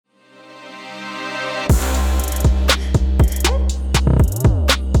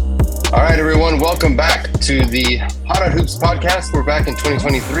welcome back to the Hot on Hoops podcast. We're back in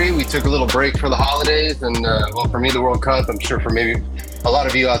 2023. We took a little break for the holidays and, for me, the World Cup. I'm sure for maybe a lot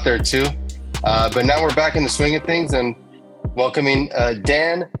of you out there too. But now we're back in the swing of things and welcoming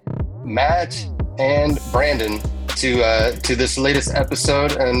Dan, Matt, and Brandon to this latest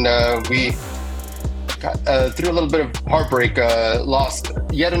episode. And we got through a little bit of heartbreak, lost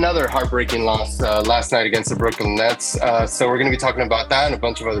yet another heartbreaking loss last night against the Brooklyn Nets. So we're going to be talking about that and a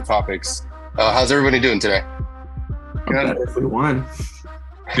bunch of other topics. How's everybody doing today? Good. We won.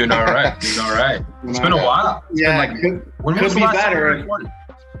 Doing all right. It's been a while. Yeah, when could was the be last time better. we recorded?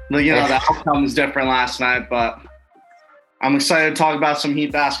 The outcome was different last night, but I'm excited to talk about some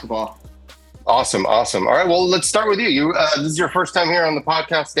Heat basketball. Awesome. All right, well, let's start with you. This is your first time here on the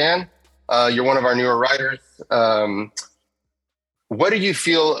podcast, Dan. You're one of our newer writers. What do you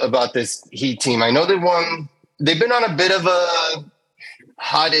feel about this Heat team? I know they've been on a bit of a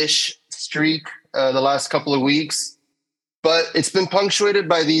hot-ish streak the last couple of weeks, but it's been punctuated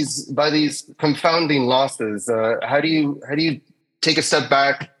by these confounding losses. How do you take a step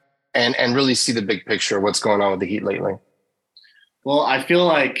back and really see the big picture of what's going on with the Heat lately? Well, I feel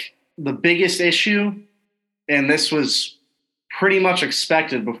like the biggest issue, and this was pretty much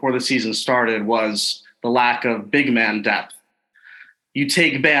expected before the season started, was the lack of big man depth. You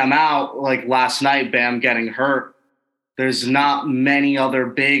take Bam out, like last night, Bam getting hurt. There's not many other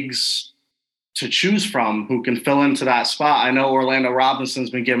bigs to choose from who can fill into that spot. I know Orlando Robinson's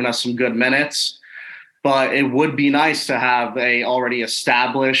been giving us some good minutes, but it would be nice to have a already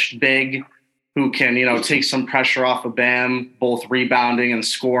established big who can, take some pressure off of Bam, both rebounding and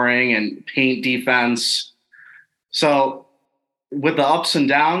scoring and paint defense. So with the ups and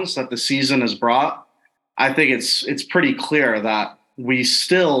downs that the season has brought, I think it's pretty clear that we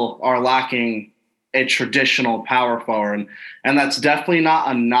still are lacking a traditional power forward. And that's definitely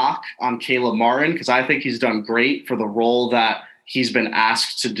not a knock on Caleb Martin, because I think he's done great for the role that he's been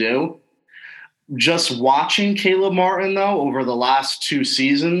asked to do. Just watching Caleb Martin, though, over the last 2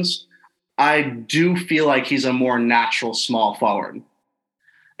 seasons, I do feel like he's a more natural small forward.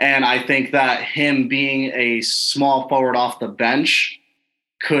 And I think that him being a small forward off the bench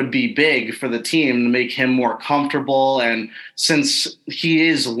could be big for the team to make him more comfortable. And since he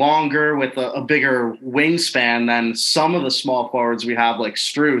is longer with a bigger wingspan than some of the small forwards we have, like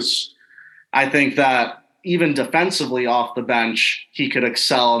Strus, I think that even defensively off the bench, he could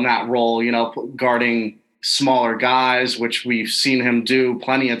excel in that role, guarding smaller guys, which we've seen him do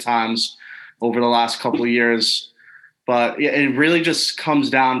plenty of times over the last couple of years. But it really just comes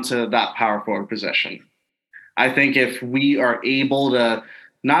down to that power forward position. I think if we are able to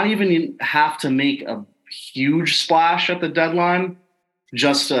not even have to make a huge splash at the deadline,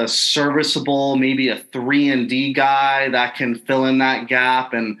 just a serviceable, maybe a 3-and-D guy that can fill in that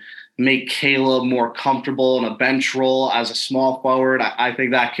gap and make Caleb more comfortable in a bench role as a small forward, I think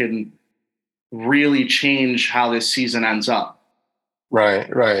that can really change how this season ends up. Right.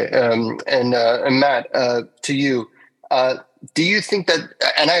 And Matt, to you, do you think that,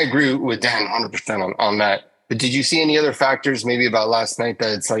 and I agree with Dan 100% on that, but did you see any other factors maybe about last night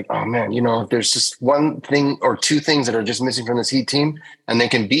that it's like, oh man, if there's just one thing or two things that are just missing from this Heat team and they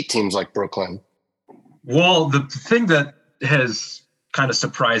can beat teams like Brooklyn? Well, the thing that has kind of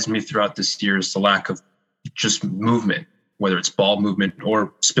surprised me throughout this year is the lack of just movement, whether it's ball movement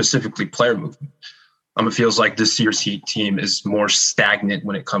or specifically player movement. It feels like this year's Heat team is more stagnant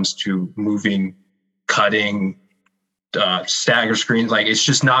when it comes to moving, cutting, stagger screens. Like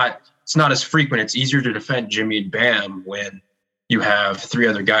it's not as frequent. It's easier to defend Jimmy and Bam when you have 3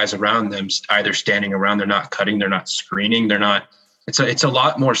 other guys around them, either standing around, they're not cutting, they're not screening, it's a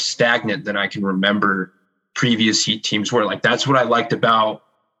lot more stagnant than I can remember previous Heat teams were. Like that's what I liked about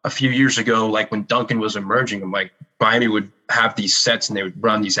a few years ago, like when Duncan was emerging. I'm like, Miami would have these sets and they would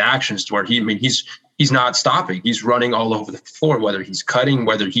run these actions to where he's not stopping. He's running all over the floor, whether he's cutting,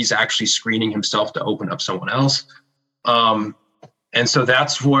 whether he's actually screening himself to open up someone else. And so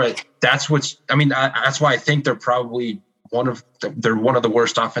that's why I think they're probably one of the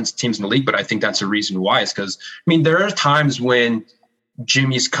worst offensive teams in the league. But I think that's a reason why. It's because, there are times when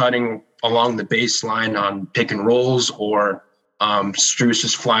Jimmy's cutting along the baseline on pick and rolls, or Strus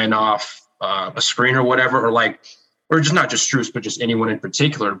is flying off a screen or whatever, or just not just Strus, but just anyone in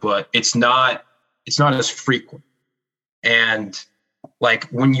particular. But it's not as frequent. And like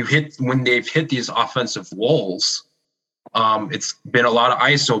when they've hit these offensive lulls, it's been a lot of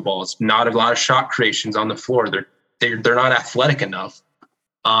ISO balls, not a lot of shot creations on the floor. They're not athletic enough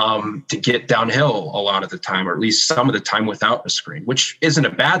to get downhill a lot of the time, or at least some of the time without a screen, which isn't a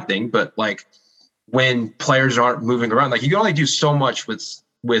bad thing. But like when players aren't moving around, like you can only do so much with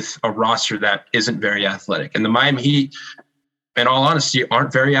with a roster that isn't very athletic. And the Miami Heat, in all honesty,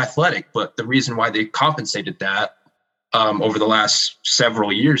 aren't very athletic, but the reason why they compensated that over the last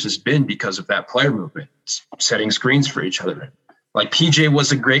several years has been because of that player movement, setting screens for each other. Like PJ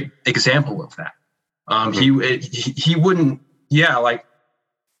was a great example of that. He wouldn't, like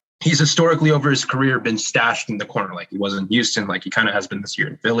he's historically over his career been stashed in the corner. Like he was in Houston, like he kind of has been this year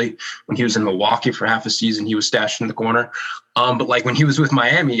in Philly. When he was in Milwaukee for half a season, he was stashed in the corner. But like when he was with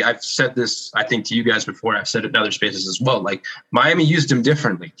Miami, I've said this, I think, to you guys before. I've said it in other spaces as well. Like Miami used him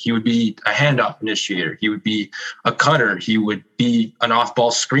differently. He would be a handoff initiator. He would be a cutter. He would be an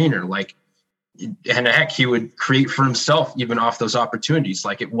off-ball screener. Like, and heck, he would create for himself even off those opportunities.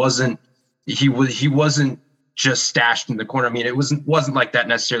 Like it wasn't, he wasn't just stashed in the corner. I mean, it wasn't like that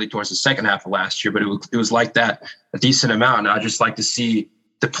necessarily towards the second half of last year, but it was like that a decent amount. And I just like to see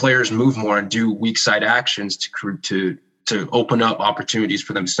the players move more and do weak side actions to open up opportunities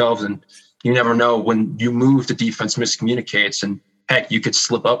for themselves. And you never know when you move, the defense miscommunicates, and heck, you could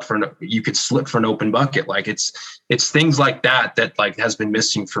slip for an open bucket. Like it's things like that like has been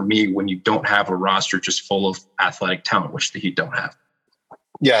missing for me when you don't have a roster just full of athletic talent, which the Heat don't have.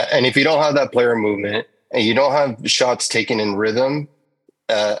 Yeah, and if you don't have that player movement and you don't have shots taken in rhythm,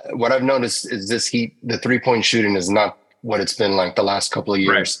 what I've noticed is this Heat, the 3-point shooting is not what it's been like the last couple of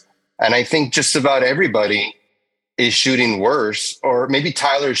years. Right. And I think just about everybody is shooting worse, or maybe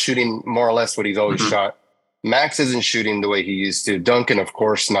Tyler is shooting more or less what he's always shot. Max isn't shooting the way he used to. Duncan, of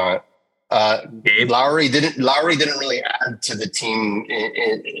course, not. Lowry didn't really add to the team.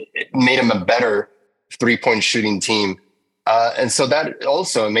 It made him a better 3-point shooting team. And so that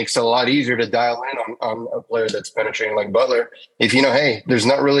also makes it a lot easier to dial in on a player that's penetrating like Butler. If you know, hey, there's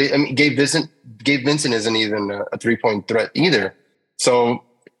not really, I mean, Gabe Vincent isn't even a 3-point threat either. So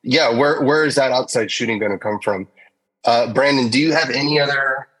yeah, where is that outside shooting going to come from? Brandon, do you have any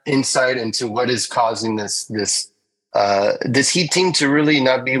other insight into what is causing this Heat team to really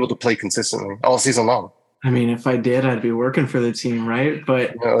not be able to play consistently all season long? I mean, if I did, I'd be working for the team, right?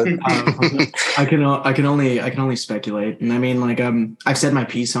 But I can only speculate. And I mean, like I've said my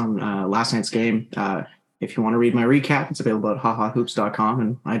piece on last night's game. If you want to read my recap, it's available at hahahoops.com,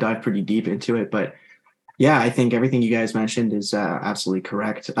 and I dive pretty deep into it. But yeah, I think everything you guys mentioned is absolutely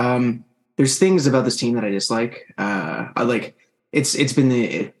correct. There's things about this team that I dislike. It's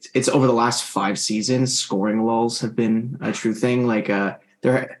over the last 5 seasons, scoring lulls have been a true thing. Like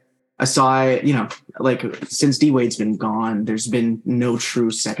aside, like since D Wade's been gone, there's been no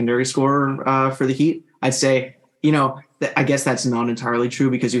true secondary scorer for the Heat. I'd say, I guess that's not entirely true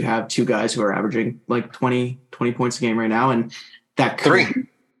because you have 2 guys who are averaging like 20 points a game right now, and that could, 3.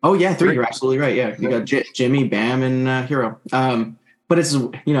 Oh yeah, 3. You're absolutely right. Yeah, you got Jimmy, Bam, and Hero. But it's,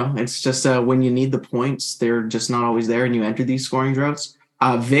 it's just when you need the points, they're just not always there, and you enter these scoring droughts.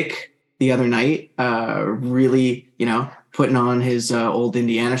 Vic the other night really, putting on his old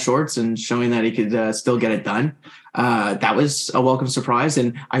Indiana shorts and showing that he could still get it done. That was a welcome surprise,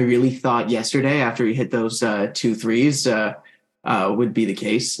 and I really thought yesterday after he hit those 2 threes would be the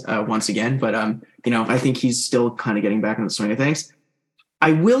case once again. But I think he's still kind of getting back in the swing of things.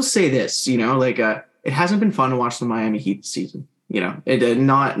 I will say this, it hasn't been fun to watch the Miami Heat this season.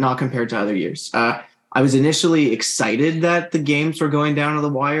 Not compared to other years. I was initially excited that the games were going down to the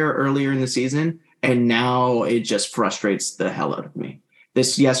wire earlier in the season, and now it just frustrates the hell out of me.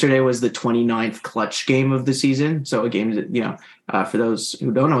 Yesterday was the 29th clutch game of the season. So a game that, for those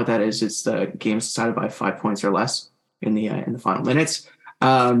who don't know what that is, it's the games decided by 5 points or less in the final minutes.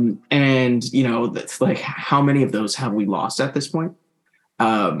 That's like, how many of those have we lost at this point?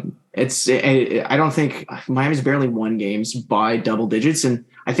 I don't think Miami's barely won games by double digits, and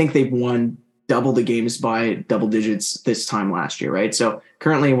I think they've won double the games by double digits this time last year, right? So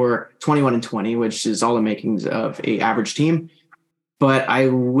currently we're 21-20, which is all the makings of a average team. But I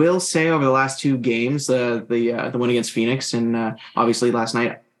will say over the last 2 games, the one against Phoenix and obviously last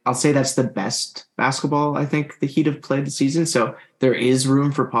night, I'll say that's the best basketball I think the Heat have played the season. So there is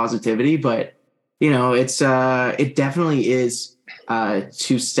room for positivity, but it definitely is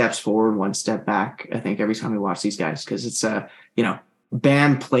 2 steps forward, 1 step back, I think, every time we watch these guys, because it's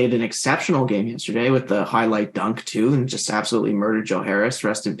Bam played an exceptional game yesterday with the highlight dunk too, and just absolutely murdered Joe Harris.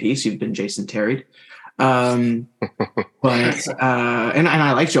 Rest in peace. You've been Jason Terry. And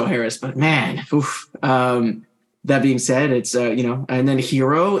I like Joe Harris, but man, that being said, it's and then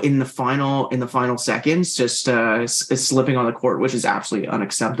Hero in the final seconds just is slipping on the court, which is absolutely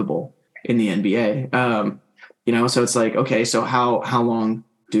unacceptable in the NBA. So it's like, okay, so how long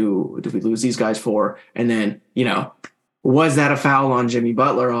do we lose these guys for? And then, was that a foul on Jimmy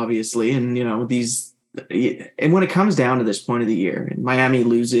Butler, obviously? And, and when it comes down to this point of the year, and Miami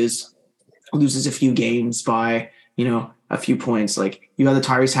loses a few games by, a few points. Like you have the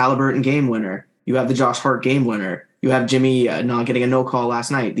Tyrese Halliburton game winner, you have the Josh Hart game winner, you have Jimmy not getting a no call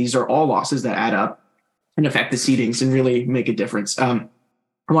last night. These are all losses that add up and affect the seedings and really make a difference. I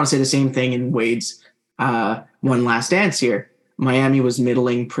want to say the same thing in Wade's one last dance here. Miami was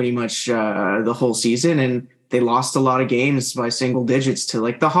middling pretty much the whole season, and they lost a lot of games by single digits to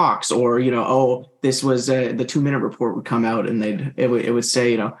like the Hawks, or, this was the 2-minute report would come out and it would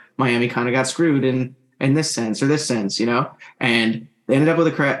say, Miami kind of got screwed in this sense or this sense, and they ended up with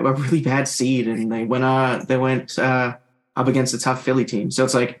a really bad seed, and they went up against a tough Philly team. So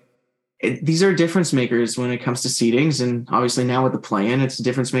it's like, these are difference makers when it comes to seedings. And obviously now with the play-in, it's a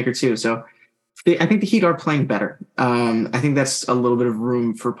difference maker too. So I think the Heat are playing better. I think that's a little bit of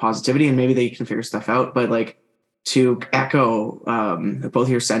room for positivity, and maybe they can figure stuff out. But like, to echo both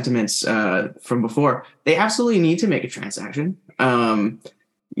your sentiments from before, they absolutely need to make a transaction.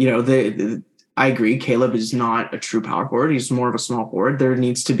 I agree. Caleb is not a true power forward. He's more of a small forward. There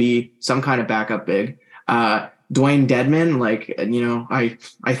needs to be some kind of backup big. Dwayne Dedmon,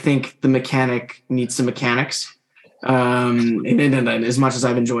 I think the mechanic needs some mechanics. And as much as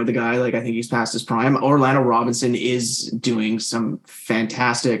I've enjoyed the guy, I think he's past his prime. Orlando Robinson is doing he's giving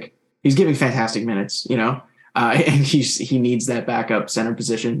fantastic minutes, and he needs that backup center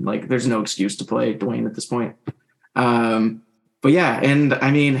position. Like, there's no excuse to play Dwayne at this point. But yeah, and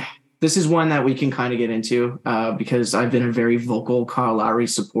I mean, this is one that we can kind of get into because I've been a very vocal Kyle Lowry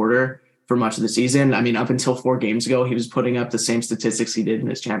supporter for much of the season. I mean, up until 4 games ago, he was putting up the same statistics he did in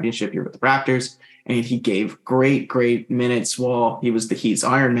his championship year with the Raptors, and he gave great minutes while he was the Heat's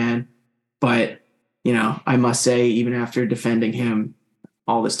Iron Man. But, I must say, even after defending him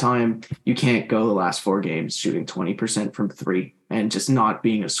all this time, you can't go the last 4 games shooting 20% from 3 and just not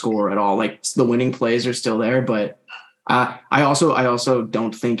being a scorer at all. Like, the winning plays are still there, but I also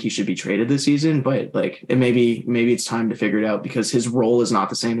don't think he should be traded this season, but maybe it's time to figure it out, because his role is not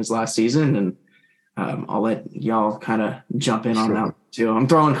the same as last season. And I'll let y'all kind of jump in on that too. I'm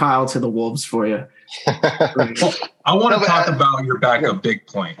throwing Kyle to the wolves for you. I want to talk about your backup big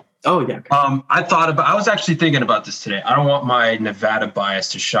point. Oh yeah. I was actually thinking about this today. I don't want my Nevada bias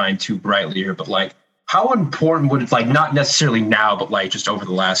to shine too brightly here, but how important would it, not necessarily now, but just over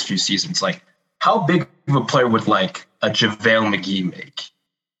the last few seasons, how big of a player would a JaVale McGee make?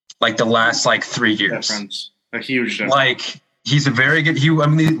 The last 3 years. Difference. A huge difference. He's a very good,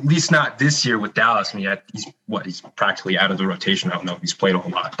 at least not this year with Dallas. I mean, he's practically out of the rotation. I don't know if he's played a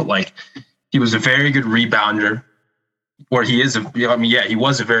whole lot, but he was a very good rebounder. Or he is he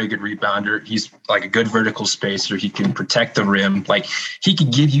was a very good rebounder. He's a good vertical spacer. He can protect the rim. He can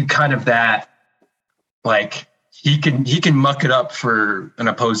give you kind of that, he can muck it up for an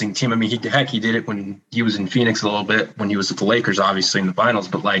opposing team. I mean, he did it when he was in Phoenix a little bit, when he was with the Lakers, obviously in the finals,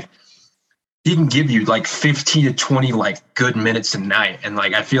 but he can give you 15 to 20 good minutes a night. And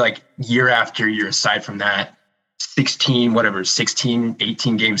I feel year after year, aside from that 16,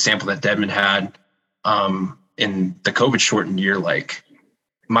 18 game sample that Dedmon had in the COVID shortened year,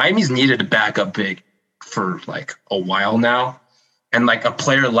 Miami's needed a backup big for a while now. And a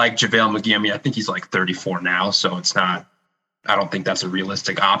player like JaVale McGee, I mean, I think he's 34 now, so it's not, I don't think that's a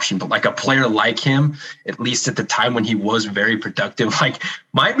realistic option. But a player like him, at least at the time when he was very productive,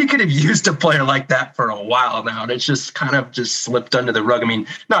 Miami could have used a player like that for a while now. And it's just kind of just slipped under the rug. I mean,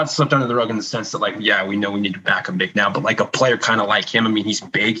 not slipped under the rug in the sense that we know we need to back him big now, but a player kind of like him. I mean, he's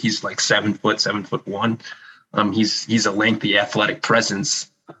big. He's 7'1". He's a lengthy athletic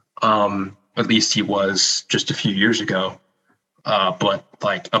presence. At least he was just a few years ago. But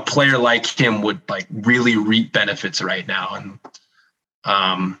a player like him would really reap benefits right now. And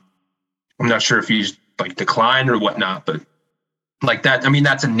I'm not sure if he's declined or whatnot, but that, I mean,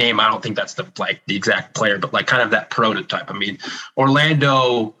 that's a name. I don't think that's the exact player, but kind of that prototype. I mean,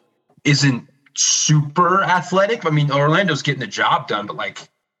 Orlando isn't super athletic. I mean, Orlando's getting the job done, but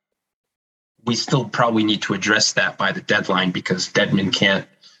we still probably need to address that by the deadline, because Dedmon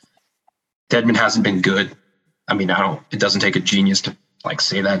hasn't been good. I mean, it doesn't take a genius to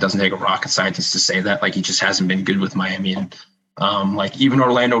say that. It doesn't take a rocket scientist to say that. He just hasn't been good with Miami. And even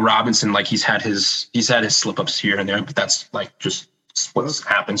Orlando Robinson, he's had his slip ups here and there, but that's just what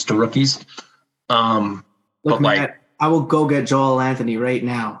happens to rookies. Look, Matt, I will go get Joel Anthony right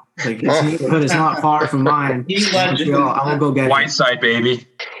now. His neighborhood is not far from mine. I will go get Whiteside, baby.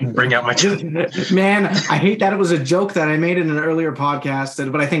 Bring out my man. I hate that it was a joke that I made in an earlier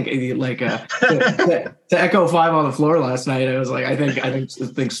podcast, but I think to echo 5 on the floor last night, I was I think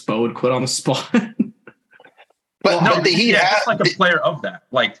Spo would quit on the spot. But the Heat just like a player of that,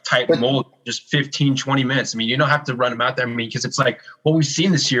 like type mold, just 15, 20 minutes. I mean, you don't have to run him out there. I mean, because it's like what we've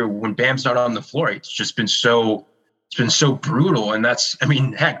seen this year when Bam's not on the floor, it's been so brutal. And that's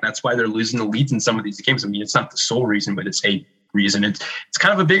why they're losing the leads in some of these games. I mean, it's not the sole reason, but it's a reason. It's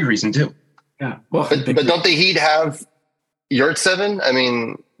kind of a big reason too. Yeah. Well, but don't the Heat have Yurtseven? I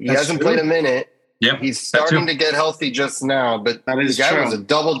mean, he hasn't played a minute. Yep, he's starting to get healthy just now, but that is the guy true. was a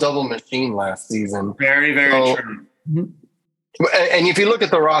double machine last season. Very, very true. And if you look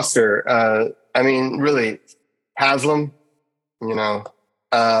at the roster, I mean, really, Haslam, you know,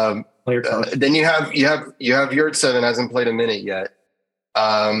 then you have Yurtseven hasn't played a minute yet.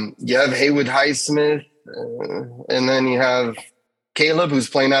 You have Haywood Highsmith, and then you have Caleb, who's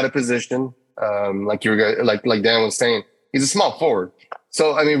playing out of position. Like Dan was saying, he's a small forward.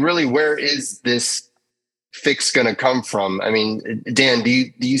 So, I mean, really, where is this fix going to come from? I mean, Dan, do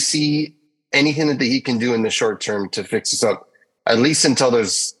you see anything that the Heat can do in the short term to fix this up? At least until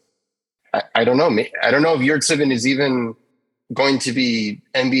there's, I don't know. I don't know if Yurtseven is even going to be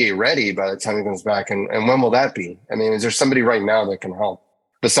NBA ready by the time he comes back. And when will that be? I mean, is there somebody right now that can help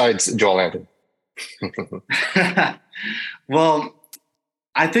besides Joel Anthony? Well,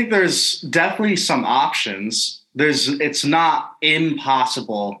 I think there's definitely some options. It's not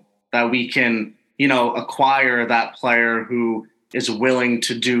impossible that we can, acquire that player who is willing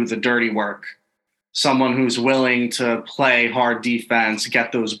to do the dirty work. Someone who's willing to play hard defense,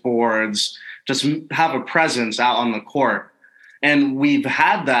 get those boards, just have a presence out on the court. And we've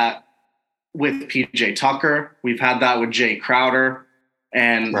had that with PJ Tucker. We've had that with Jay Crowder.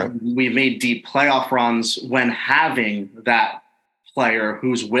 And we've made deep playoff runs when having that player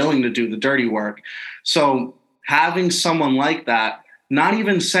who's willing to do the dirty work. So having someone like that, not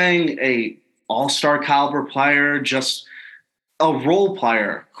even saying a all-star caliber player, just a role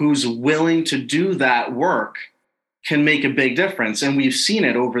player who's willing to do that work can make a big difference. And we've seen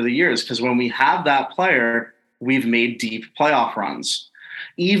it over the years because when we have that player, we've made deep playoff runs.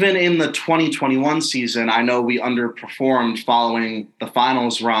 Even in the 2021 season, I know we underperformed following the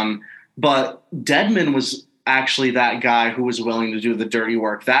finals run, but Dedmon was actually that guy who was willing to do the dirty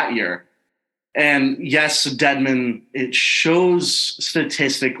work that year. And yes, Dedmon, it shows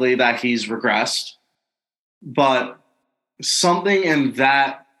statistically that he's regressed, but something in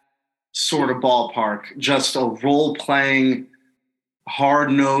that sort of ballpark, just a role-playing,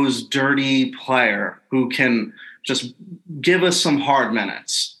 hard-nosed, dirty player who can just give us some hard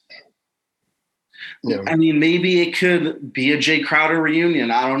minutes. Yeah. I mean, maybe it could be a Jay Crowder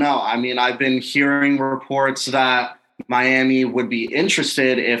reunion. I don't know. I mean, I've been hearing reports that Miami would be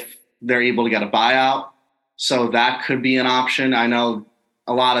interested if they're able to get a buyout. So that could be an option. I know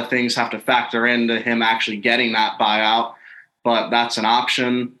a lot of things have to factor into him actually getting that buyout, but that's an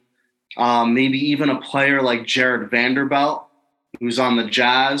option. Maybe even a player like Jared Vanderbilt, who's on the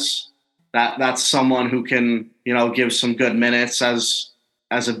Jazz. That's someone who can, give some good minutes as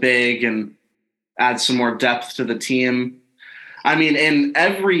a big and add some more depth to the team. I mean, in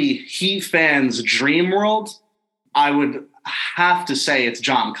every Heat fan's dream world, I would have to say it's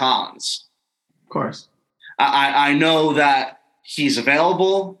John Collins. Of course. I know that he's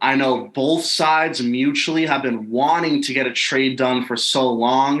available. I know both sides mutually have been wanting to get a trade done for so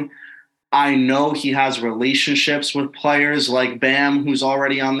long. I know he has relationships with players like Bam, who's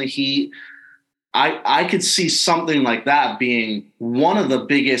already on the Heat. I could see something like that being one of the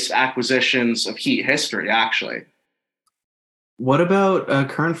biggest acquisitions of Heat history, actually. What about a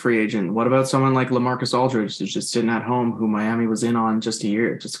current free agent? What about someone like LaMarcus Aldridge who's just sitting at home, who Miami was in on just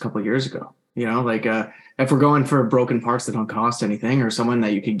a couple of years ago? If we're going for broken parts that don't cost anything, or someone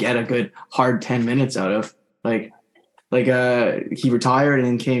that you could get a good hard 10 minutes out of, he retired and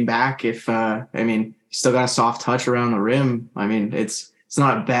then came back. He still got a soft touch around the rim. I mean, it's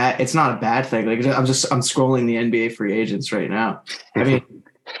not bad. It's not a bad thing. I'm scrolling the NBA free agents right now. I mean,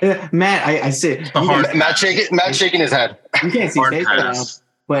 Matt, I see Matt shaking his head. You can't see his face now,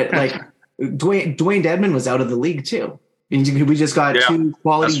 but Dwayne Dedmon was out of the league too. We just got 2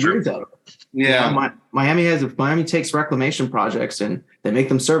 quality years out of it. Yeah, Miami takes reclamation projects and they make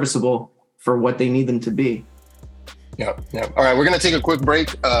them serviceable for what they need them to be. Yeah. All right, we're going to take a quick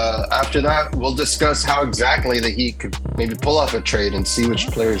break. After that, we'll discuss how exactly the Heat could maybe pull off a trade and see which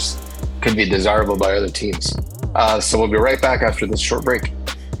players could be desirable by other teams. So we'll be right back after this short break.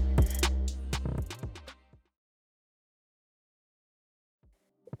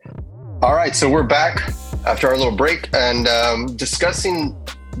 All right, so we're back after our little break and discussing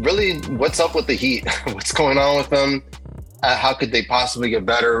really what's up with the Heat, what's going on with them, how could they possibly get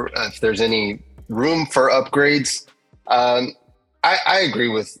better, if there's any room for upgrades. I agree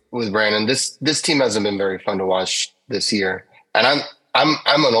with Brandon. This team hasn't been very fun to watch this year, and I'm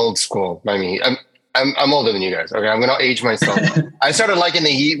an old school. I mean, I'm older than you guys. Okay, I'm gonna age myself. I started liking the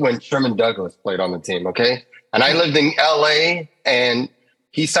Heat when Sherman Douglas played on the team. Okay, and I lived in LA, and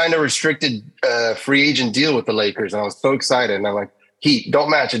he signed a restricted free agent deal with the Lakers, and I was so excited. And I'm like, Heat, don't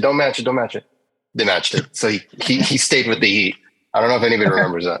match it. They matched it, so he stayed with the Heat. I don't know if anybody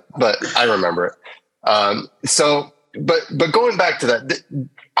remembers that, but I remember it. But going back to that,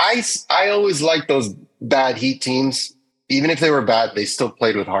 I always liked those bad Heat teams. Even if they were bad, they still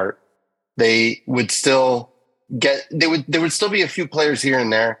played with heart. They would still there would still be a few players here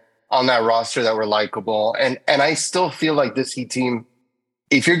and there on that roster that were likable. And I still feel like this Heat team,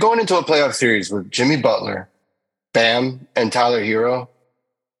 if you're going into a playoff series with Jimmy Butler, Bam, and Tyler Hero,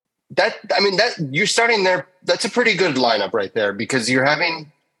 that you're starting there. That's a pretty good lineup right there, because you're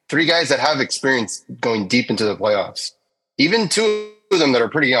having three guys that have experience going deep into the playoffs, even two of them that are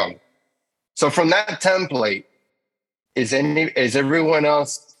pretty young. So from that template, is everyone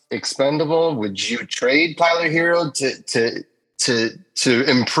else expendable? Would you trade Tyler Hero to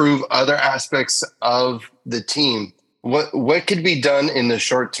improve other aspects of the team? What could be done in the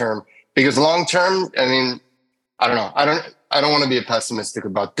short term? Because long term, I mean, I don't know. I don't want to be pessimistic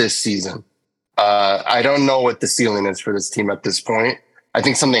about this season. I don't know what the ceiling is for this team at this point. I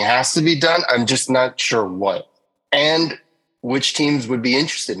think something has to be done. I'm just not sure what, and which teams would be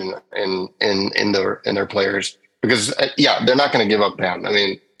interested in their players. Because they're not going to give up Bam. I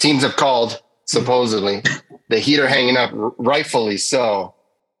mean, teams have called, supposedly. The Heat are hanging up, rightfully so.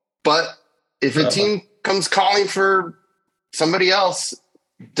 But if a team comes calling for somebody else,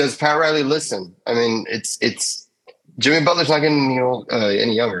 does Pat Riley listen? I mean, it's Jimmy Butler's not getting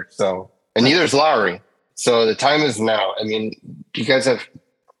any younger, so, and neither is Lowry. So the time is now. I mean, you guys have.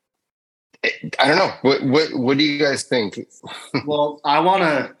 I don't know. What do you guys think? Well, I want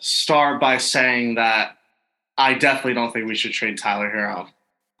to start by saying that I definitely don't think we should trade Tyler Hero.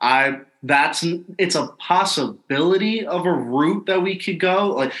 It's a possibility of a route that we could go.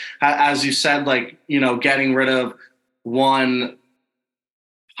 Like, as you said, getting rid of one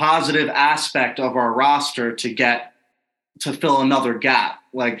positive aspect of our roster to fill another gap.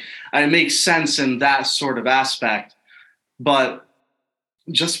 Like, it makes sense in that sort of aspect, but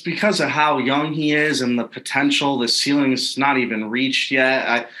just because of how young he is and the potential, the ceiling's not even reached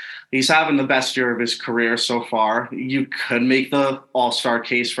yet. He's having the best year of his career so far. You could make the all-star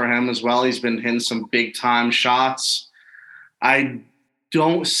case for him as well. He's been hitting some big-time shots. I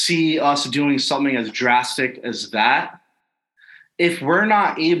don't see us doing something as drastic as that. If we're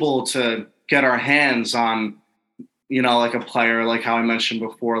not able to get our hands on, like a player, like how I mentioned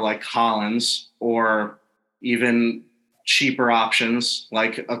before, like Collins, or even cheaper options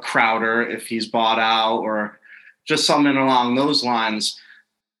like a Crowder if he's bought out, or just something along those lines,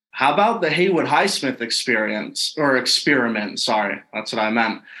 how about the Haywood Highsmith experiment? Sorry, that's what I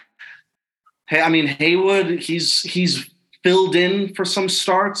meant. Hey, I mean, Haywood, he's filled in for some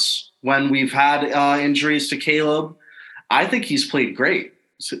starts when we've had injuries to Caleb. I think he's played great.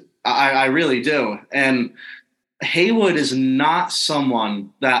 I really do. And Haywood is not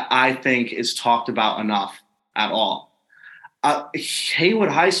someone that I think is talked about enough at all. Haywood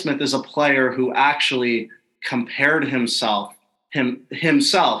Highsmith is a player who actually compared himself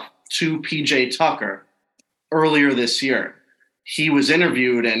to PJ Tucker earlier this year. He was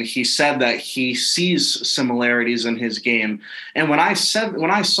interviewed and he said that he sees similarities in his game. And when I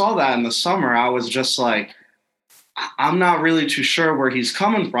saw that in the summer, I was just like, I'm not really too sure where he's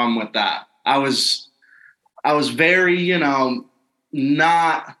coming from with that. I was very,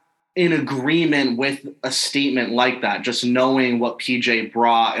 not in agreement with a statement like that, just knowing what PJ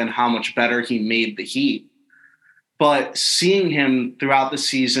brought and how much better he made the Heat. But seeing him throughout the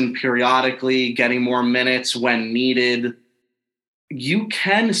season, periodically getting more minutes when needed, you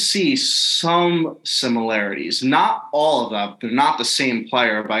can see some similarities. Not all of them. They're not the same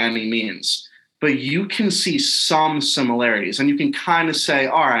player by any means. But you can see some similarities. And you can kind of say,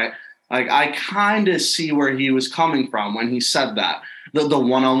 all right, like I kind of see where he was coming from when he said that. The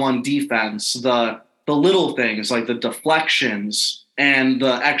one-on-one defense, the little things like the deflections and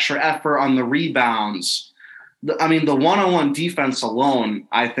the extra effort on the rebounds. The one-on-one defense alone,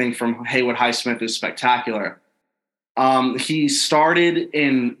 I think, from Haywood Highsmith is spectacular. He started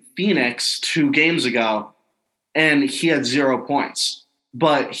in Phoenix 2 games ago, and he had 0 points.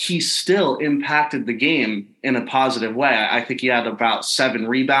 But he still impacted the game in a positive way. I think he had about 7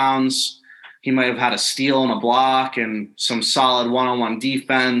 rebounds. He might have had a steal and a block and some solid one-on-one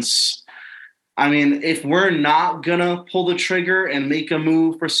defense. I mean, if we're not going to pull the trigger and make a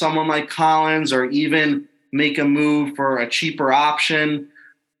move for someone like Collins, or even make a move for a cheaper option,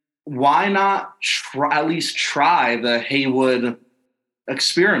 why not at least try the Haywood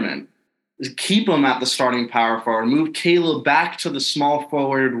experiment? Keep him at the starting power forward. Move Caleb back to the small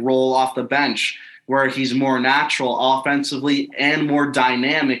forward role off the bench where he's more natural offensively and more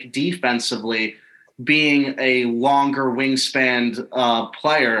dynamic defensively, being a longer wingspan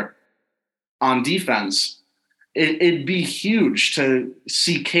player on defense. It'd be huge to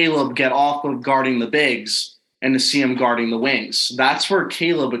see Caleb get off of guarding the bigs and to see him guarding the wings. That's where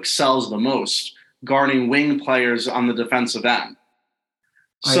Caleb excels the most, guarding wing players on the defensive end.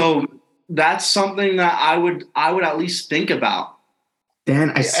 So that's something that I would at least think about.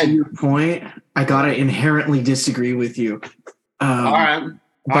 Dan, I see your point. I gotta inherently disagree with you. All right.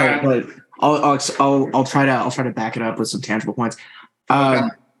 But I'll try to back it up with some tangible points.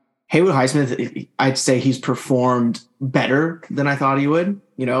 Haywood Highsmith, I'd say he's performed better than I thought he would.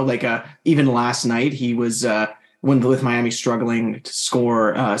 Even last night, he was with Miami struggling to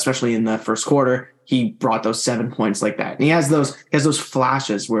score, especially in the first quarter. He brought those 7 points like that, and he has those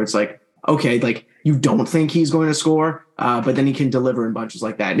flashes where it's like, okay, like you don't think he's going to score, but then he can deliver in bunches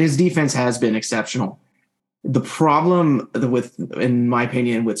like that. And his defense has been exceptional. The problem in my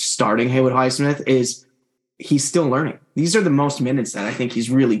opinion, with starting Haywood Highsmith is he's still learning. These are the most minutes that I think he's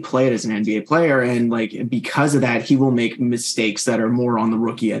really played as an NBA player. And because of that, he will make mistakes that are more on the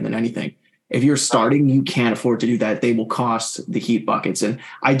rookie end than anything. If you're starting, you can't afford to do that. They will cost the Heat buckets. And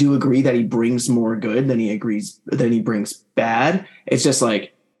I do agree that he brings more good than he brings bad. It's just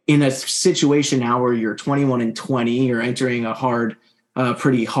like in a situation now where you're 21-20, you're entering a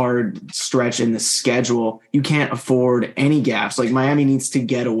pretty hard stretch in the schedule. You can't afford any gaps. Like Miami needs to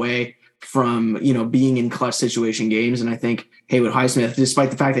get away from, being in clutch situation games. And I think Haywood Highsmith,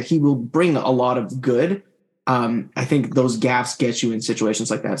 despite the fact that he will bring a lot of good, I think those gaps get you in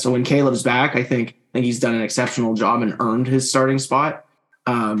situations like that. So when Caleb's back, I think he's done an exceptional job and earned his starting spot.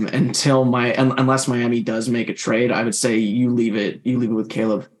 Unless Miami does make a trade, I would say you leave it with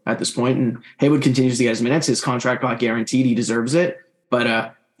Caleb at this point. And Haywood continues to get his minutes. His contract got guaranteed. He deserves it.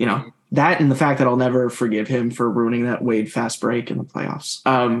 But, that and the fact that I'll never forgive him for ruining that Wade fast break in the playoffs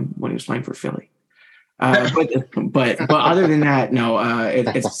when he was playing for Philly. But other than that, no,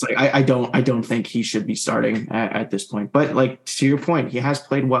 it's like I don't think he should be starting at this point. But like to your point, he has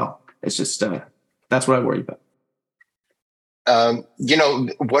played well. It's just that's what I worry about.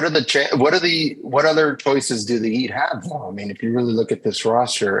 What other choices do the Heat have? Though? I mean, if you really look at this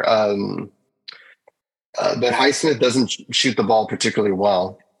roster, but Highsmith doesn't shoot the ball particularly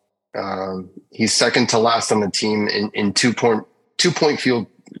well. He's second to last on the team in 2-point field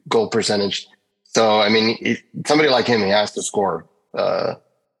goal percentage. So, I mean, somebody like him, he has to score.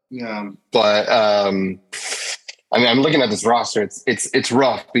 Yeah. But I mean, I'm looking at this roster. It's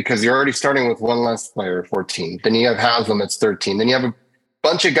rough because you're already starting with one less player, 14. Then you have Haslam that's 13. Then you have a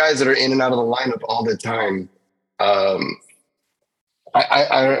bunch of guys that are in and out of the lineup all the time. I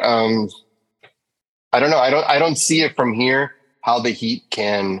don't know. I don't see it from here how the Heat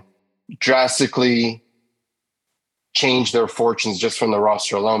can drastically change their fortunes just from the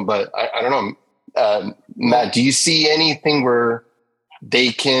roster alone. But I don't know. Matt, do you see anything where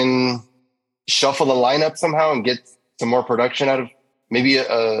they can shuffle the lineup somehow and get some more production out of maybe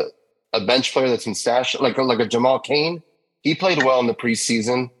a bench player that's been stashed, like a Jamal Cain? He played well in the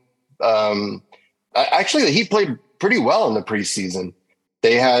preseason. Actually, the Heat played pretty well in the preseason.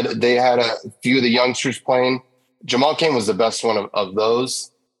 They had a few of the youngsters playing. Jamal Cain was the best one of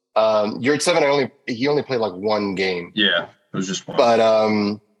those. Yurt 7, he only played like one game. Yeah, it was just one.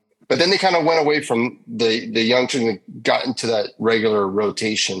 But then they kind of went away from the youngsters and got into that regular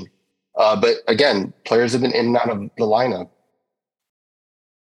rotation. But again, players have been in and out of the lineup.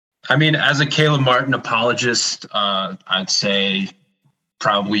 I mean, as a Caleb Martin apologist, I'd say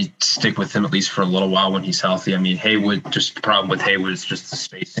probably stick with him at least for a little while when he's healthy. I mean, Haywood, just the problem with Haywood is just the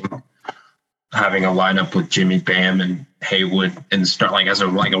spacing. Having a lineup with Jimmy, Bam, and Haywood and start as a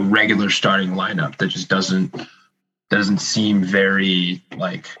regular starting lineup that just doesn't seem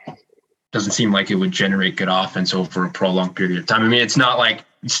doesn't seem like it would generate good offense over a prolonged period of time. I mean, it's not like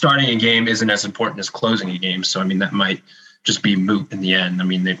starting a game isn't as important as closing a game. So, I mean, that might just be moot in the end. I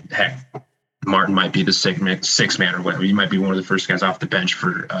mean, Martin might be the sixth man or whatever. He might be one of the first guys off the bench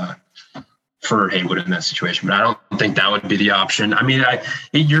for Haywood in that situation. But I don't think that would be the option. I mean,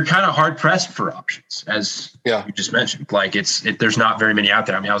 you're kind of hard pressed for options, as you just mentioned. Like there's not very many out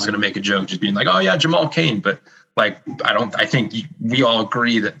there. I mean, I was going to make a joke just being like, oh yeah, Jamal Cain, but I think we all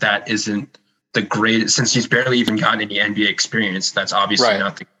agree that isn't the greatest, since he's barely even gotten any NBA experience. That's obviously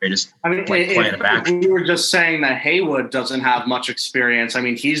not the greatest plan of action. We were just saying that Haywood doesn't have much experience. I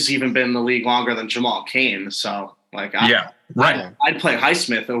mean, he's even been in the league longer than Jamal Cain. So, like, I'd play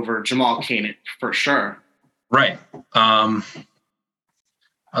Highsmith over Jamal Cain for sure. Right.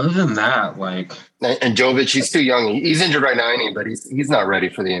 Other than that, like, and Jovic, he's too young. He's injured right now, but he's not ready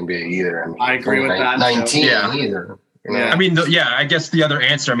for the NBA either. I mean, I agree with that. 19 either. Yeah. I mean, I guess the other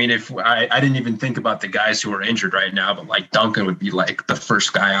answer, I mean, if I didn't even think about the guys who are injured right now, but like Duncan would be like the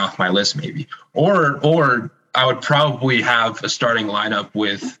first guy off my list, maybe. Or I would probably have a starting lineup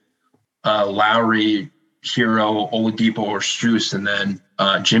with Lowry, Hero, Oladipo, or Strus, and then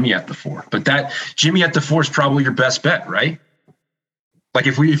Jimmy at the 4. But that Jimmy at the 4 is probably your best bet, right? Like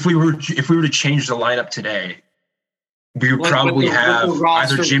if we were to change the lineup today, we would probably have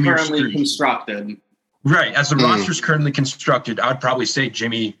either Jimmy or Strus constructed. Right. As the roster is currently constructed, I would probably say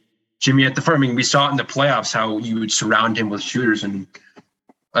Jimmy at the 4. I mean, we saw it in the playoffs how you would surround him with shooters and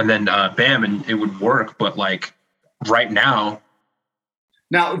then Bam, and it would work. But like right now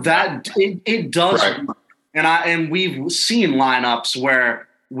that it does, work. And we've seen lineups where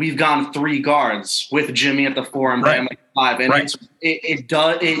we've gone 3 guards with Jimmy at the 4 and Bam at the 5, and it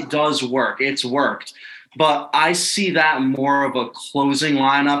does work. It's worked, but I see that more of a closing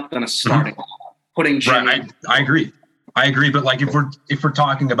lineup than a starting lineup. Putting Jimmy. Right, I agree. But like if we're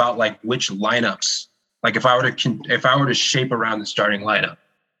talking about like which lineups, like if I were to shape around the starting lineup,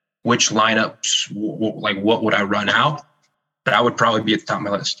 which lineups, like what would I run out? That would probably be at the top of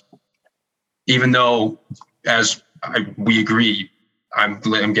my list. Even though, we agree,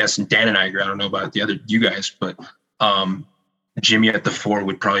 I'm guessing Dan and I agree. I don't know about the other you guys, but Jimmy at the 4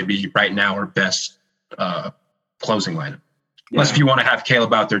 would probably be right now our best closing lineup. Unless if you want to have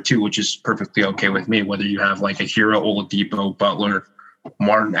Caleb out there too, which is perfectly okay with me, whether you have like a Hero, Oladipo, Butler,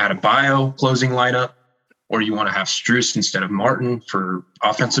 Martin, Adebayo closing lineup, or you want to have Strus instead of Martin for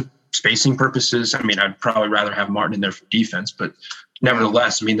offensive spacing purposes. I mean, I'd probably rather have Martin in there for defense, but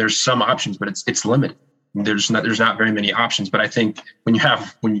nevertheless, I mean, there's some options, but it's limited. There's not very many options. But I think when you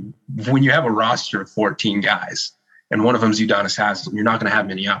have a roster of 14 guys and one of them is Udonis Haslem, you're not going to have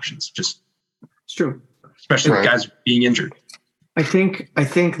many options. It's true, especially with guys being injured. I think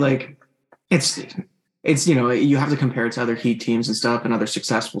like it's you have to compare it to other Heat teams and stuff and other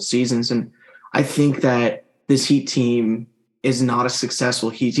successful seasons. And I think that this Heat team is not a successful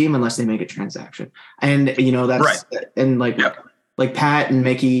Heat team unless they make a transaction. And that's right. And like Pat and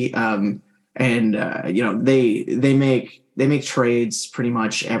Mickey they make trades pretty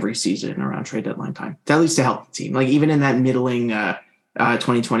much every season around trade deadline time, at least to help the team. Like even in that middling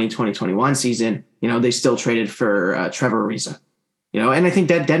 2020-2021 season, they still traded for Trevor Ariza. And I think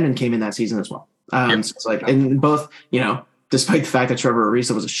that Dedmon came in that season as well. So it's like, and both, despite the fact that Trevor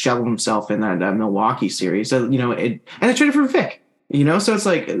Ariza was a shell of himself in that Milwaukee series, so, and they traded for Vic, so it's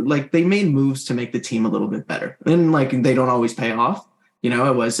like they made moves to make the team a little bit better, and like they don't always pay off. It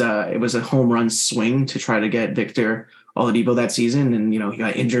was a home run swing to try to get Victor Oladipo that season, and he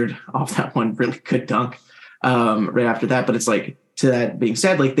got injured off that one really good dunk right after that. But it's like, to that being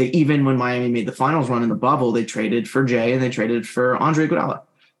said, like even when Miami made the finals run in the bubble, they traded for Jay and they traded for Andre Iguodala.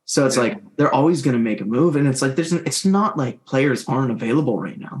 So it's like they're always going to make a move, and it's like it's not like players aren't available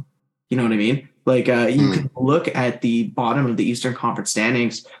right now. You know what I mean? Like you can look at the bottom of the Eastern Conference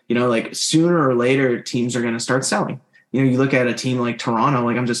standings. Like sooner or later, teams are going to start selling. You look at a team like Toronto.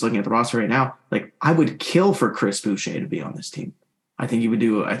 Like I'm just looking at the roster right now. Like I would kill for Chris Boucher to be on this team. I think it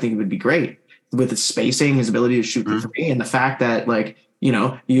would be great. With his spacing, his ability to shoot the 3, and the fact that like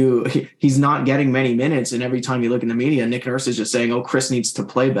he's not getting many minutes, and every time you look in the media, Nick Nurse is just saying, "Oh, Chris needs to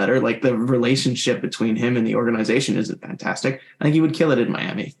play better." Like the relationship between him and the organization is fantastic. I think he would kill it in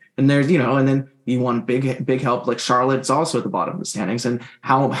Miami. And there's and then you want big help like Charlotte's also at the bottom of the standings. And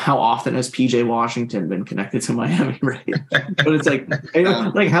how often has PJ Washington been connected to Miami, right? But it's like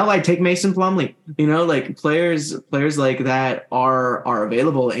like hell, I take Mason Plumlee. Like players like that are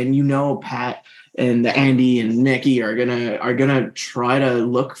available, and Pat and Andy and Nicky are gonna try to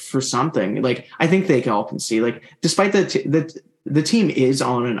look for something. Like I think they all can see, like despite the team is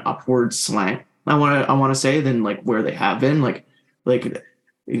on an upward slant, I want to say, than like where they have been. Like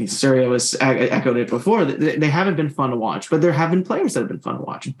Surya was echoed it before. They haven't been fun to watch, but there have been players that have been fun to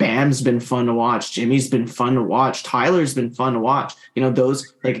watch. Bam's been fun to watch. Jimmy's been fun to watch. Tyler's been fun to watch.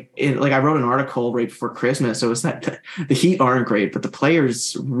 Those like I wrote an article right before Christmas. So it was that the Heat aren't great, but the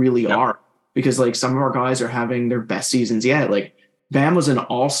players really are, because like some of our guys are having their best seasons yet. Like Bam was an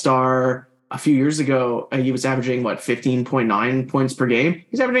all-star a few years ago. He was averaging 15.9 points per game.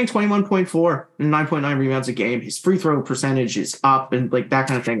 He's averaging 21.4 and 9.9 rebounds a game. His free throw percentage is up, and like that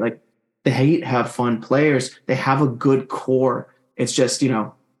kind of thing. Like the Heat have fun players. They have a good core. It's just,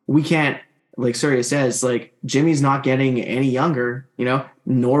 we can't, like Surya says, like Jimmy's not getting any younger,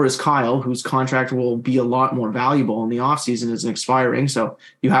 nor is Kyle, whose contract will be a lot more valuable in the offseason, isn't expiring. So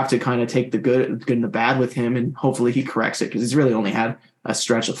you have to kind of take the good and the bad with him, and hopefully he corrects it, because he's really only had a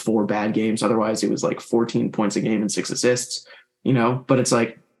stretch of 4 bad games. Otherwise, it was like 14 points a game and 6 assists, but it's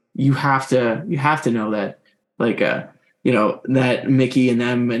like you have to know that, like, that Mickey and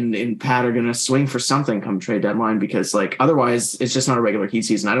them and Pat are going to swing for something come trade deadline, because like otherwise it's just not a regular Heat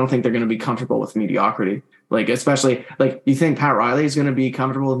season. I don't think they're going to be comfortable with mediocrity. Like, especially like, you think Pat Riley is going to be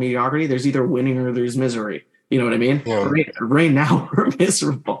comfortable with mediocrity? There's either winning or there's misery. You know what I mean? Yeah. Right now we're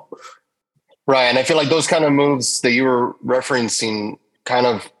miserable. Right. And I feel like those kind of moves that you were referencing, kind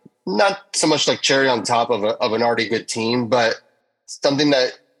of not so much like cherry on top of an already good team, but something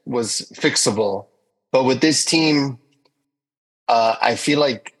that was fixable. But with this team, I feel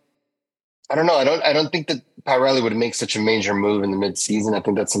like, I don't know. I don't think that Pat Riley would make such a major move in the midseason. I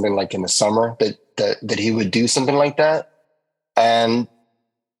think that's something like in the summer that he would do something like that. And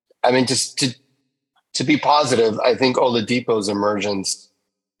I mean, just to be positive, I think Oladipo's emergence,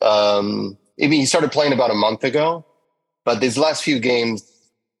 he started playing about a month ago, but these last few games,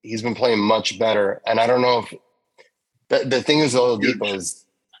 he's been playing much better. And I don't know if the thing is Oladipo is,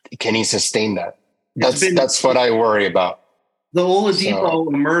 can he sustain that? That's what I worry about. The Oladipo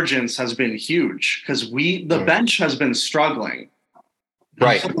emergence has been huge, because the bench has been struggling.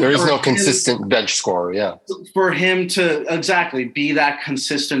 Right. There is no consistent bench scorer. Yeah. For him to exactly be that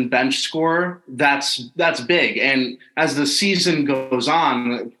consistent bench scorer, that's big. And as the season goes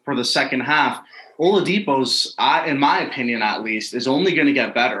on for the second half, Oladipo's, in my opinion at least, is only going to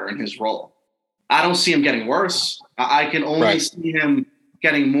get better in his role. I don't see him getting worse. I can only see him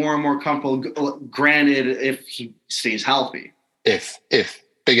getting more and more comfortable, granted, if he stays healthy. If.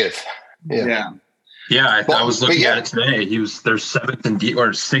 Yeah. Yeah, I was looking at it today. They're 7th or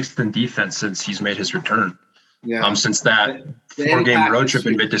 6th in defense since he's made his return. Yeah. Since that 4-game road trip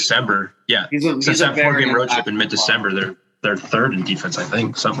in mid-December. Yeah. Since that 4-game road trip in mid-December, they're 3rd in defense, I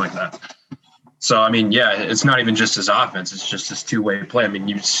think, something like that. So, I mean, yeah, it's not even just his offense. It's just his two-way play. I mean,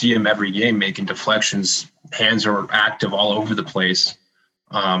 you see him every game making deflections. Hands are active all over the place.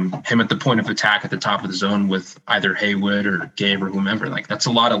 Him at the point of attack at the top of the zone with either Haywood or Gabe or whomever. Like, that's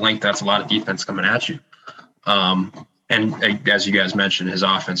a lot of length. That's a lot of defense coming at you. And as you guys mentioned, his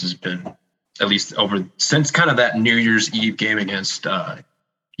offense has been, at least since kind of that New Year's Eve game against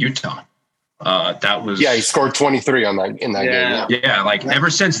Utah. That was, he scored 23 in that game. Yeah, like ever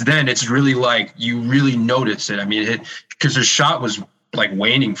since then, it's really like you really notice it. I mean, because his shot was like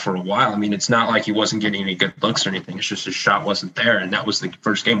waning for a while. I mean, it's not like he wasn't getting any good looks or anything. It's just his shot wasn't there, and that was the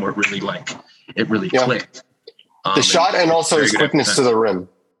first game where it really clicked. The shot and also his quickness to the rim.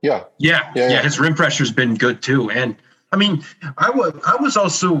 Yeah. His rim pressure's been good too, and I mean, I was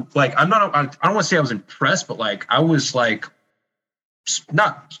also like, I don't want to say I was impressed, but like I was like,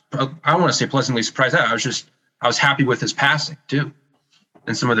 I don't want to say pleasantly surprised. I was happy with his passing too,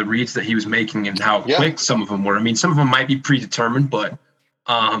 and some of the reads that he was making and how quick some of them were. I mean, some of them might be predetermined, but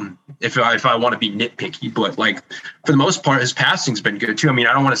if I want to be nitpicky, but like for the most part, his passing's been good too. I mean,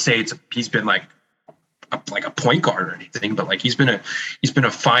 I don't want to say he's been like a point guard or anything, but like he's been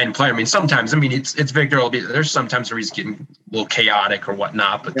a fine player. I mean, sometimes, it's Victor Oladipo. There's sometimes where he's getting a little chaotic or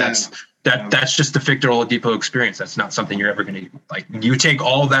whatnot, but that's just the Victor Oladipo experience. That's not something you're ever going to like. You take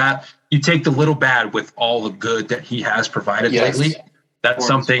all that, you take the little bad with all the good that he has provided lately. That's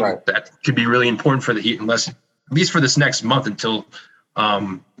something that could be really important for the Heat, at least for this next month, until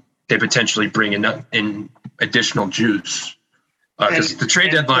they potentially bring in additional juice. Because the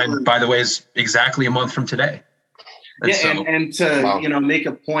trade deadline, by the way, is exactly a month from today. And to make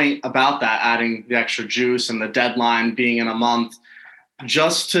a point about that, adding the extra juice and the deadline being in a month,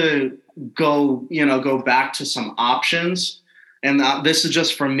 just to go back to some options. And this is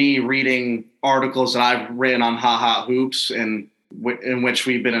just from me reading articles that I've written on HaHa Hoops and in which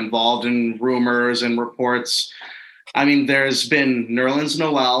we've been involved in rumors and reports. I mean, there's been Nerlens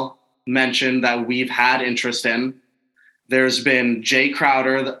Noel mentioned that we've had interest in. There's been Jay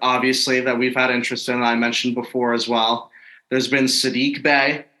Crowder, obviously, that we've had interest in, I mentioned before as well. There's been Sadiq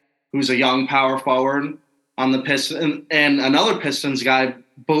Bey, who's a young power forward on the Pistons, and another Pistons guy,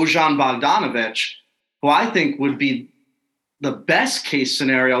 Bojan Bogdanovic, who I think would be the best case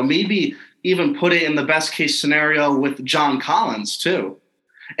scenario, maybe even put it in the best case scenario with John Collins too.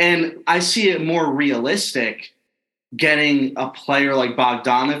 And I see it more realistic getting a player like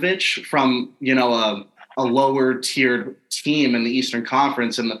Bogdanovic from, a lower tiered team in the Eastern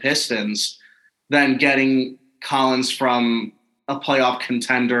Conference in the Pistons than getting Collins from a playoff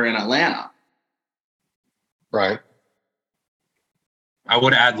contender in Atlanta. Right. I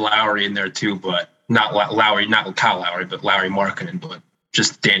would add Lowry in there too, but not Lowry, not Kyle Lowry, but Lowry Markkinen, but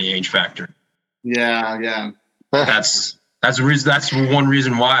just Danny Ainge factor. Yeah. That's the reason. That's one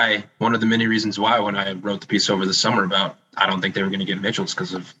reason why. One of the many reasons why, when I wrote the piece over the summer about, I don't think they were going to get Mitchell, it's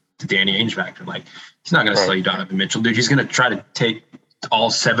because of the Danny Ainge factor. Like, he's not going to sell you Donovan Mitchell, dude. He's going to try to take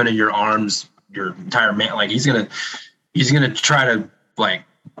all 7 of your arms, your entire man. Like, he's gonna try to like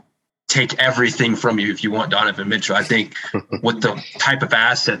take everything from you if you want Donovan Mitchell. I think with the type of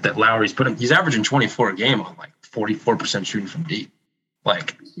asset that Lowry's putting, he's averaging 24 a game on like 44% shooting from deep.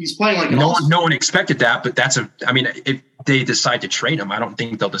 Like, he's playing like no one expected that, but if they decide to trade him, I don't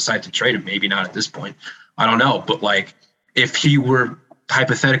think they'll decide to trade him. Maybe not at this point. I don't know. But like, if he were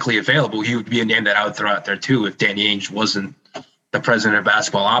hypothetically available, he would be a name that I would throw out there too. If Danny Ainge wasn't the president of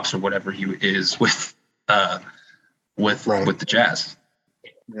basketball ops or whatever he is with the Jazz.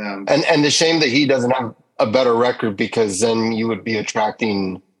 Yeah. And the shame that he doesn't have a better record, because then you would be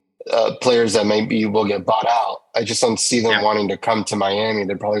attracting players that maybe will get bought out. I just don't see them wanting to come to Miami.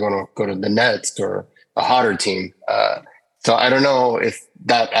 They're probably going to go to the Nets or a hotter team. So I don't know if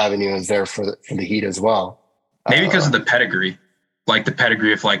that avenue is there for the Heat as well. Maybe because of the pedigree. Like the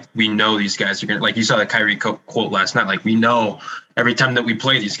pedigree of like, we know these guys are going to, like you saw the Kyrie quote last night, like we know every time that we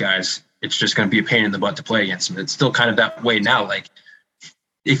play these guys, it's just going to be a pain in the butt to play against them. It's still kind of that way now. Like,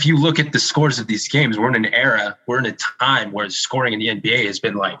 if you look at the scores of these games, we're in a time where scoring in the NBA has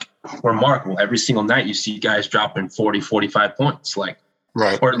been like remarkable. Every single night you see guys dropping 40, 45 points, like,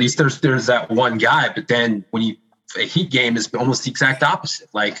 right. Or at least there's that one guy. But then a Heat game is almost the exact opposite.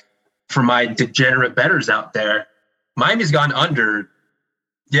 Like, for my degenerate bettors out there, Miami's gone under.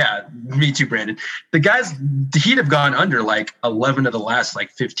 Yeah, me too, Brandon. The Heat have gone under like 11 of the last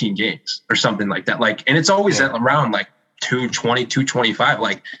like 15 games or something like that. Like, and it's always at around like 220, 225.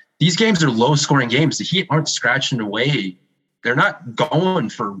 Like, these games are low scoring games. The Heat aren't scratching away. They're not going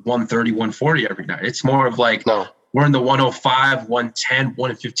for 130, 140 every night. It's more of like, we're in the 105, 110,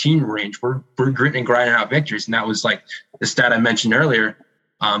 115 range. We're gritting and grinding out victories. And that was like the stat I mentioned earlier.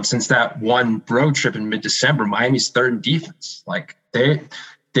 Since that one road trip in mid-December, Miami's third in defense. Like, they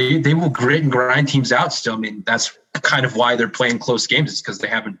will grit and grind teams out still. I mean, that's kind of why they're playing close games, is because they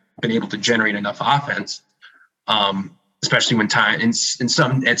haven't been able to generate enough offense. Especially when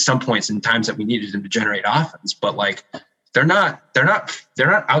at some points in times that we needed them to generate offense. But like, they're not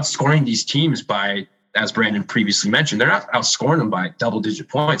outscoring these teams by, as Brandon previously mentioned, they're not outscoring them by double-digit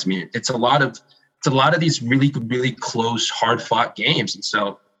points. I mean, it's a lot of these really, really close, hard-fought games. And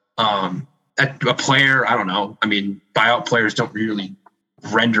so a player, I don't know. I mean, buyout players don't really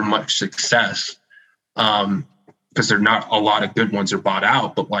render much success because they're not a lot of good ones are bought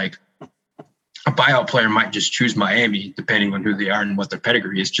out. But like, a buyout player might just choose Miami depending on who they are and what their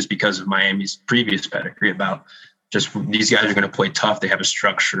pedigree is, just because of Miami's previous pedigree about just these guys are going to play tough. They have a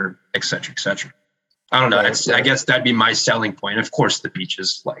structure, et cetera, et cetera. I don't know. I guess that'd be my selling point. Of course, the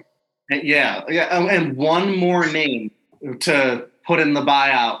Beaches, like. Yeah. And one more name to put in the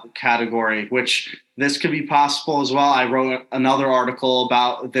buyout category, which this could be possible as well. I wrote another article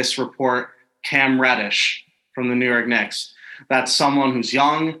about this report, Cam Reddish from the New York Knicks. That's someone who's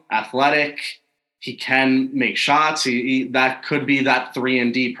young, athletic. He can make shots. That could be that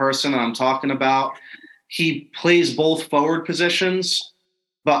 3-and-D person I'm talking about. He plays both forward positions,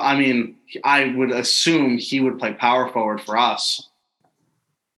 but I mean, I would assume he would play power forward for us.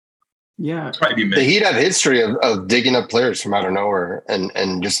 Yeah, the Heat have history of digging up players from out of nowhere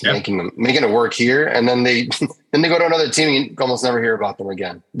and just making it work here, and then they go to another team and you almost never hear about them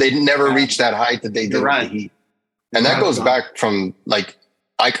again. They never reach that height that they did with the Heat, and that goes back from like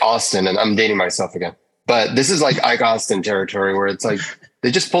Ike Austin, and I'm dating myself again, but this is like Ike Austin territory where it's like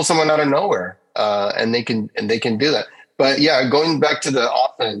they just pull someone out of nowhere, and they can do that. But yeah, going back to the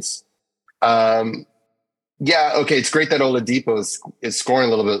offense, it's great that Oladipo is scoring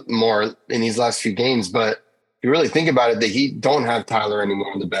a little bit more in these last few games, but if you really think about it, the Heat don't have Tyler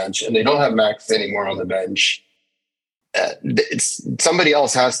anymore on the bench, and they don't have Max anymore on the bench. It's somebody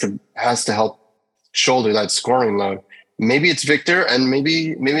else has to help shoulder that scoring load. Maybe it's Victor, and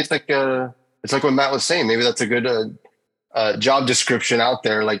maybe it's like what Matt was saying. Maybe that's a good job description out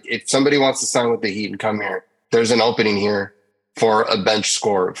there. Like, if somebody wants to sign with the Heat and come here, there's an opening here for a bench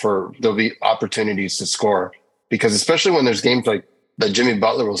score. There'll be opportunities to score, because especially when there's games like that Jimmy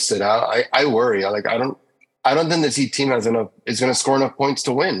Butler will sit out. I worry. I don't think this Heat team is going to score enough points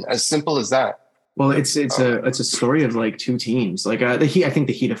to win. As simple as that. Well, it's a story of like two teams. Like I think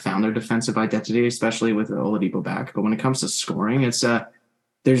the Heat have found their defensive identity, especially with Oladipo back. But when it comes to scoring, it's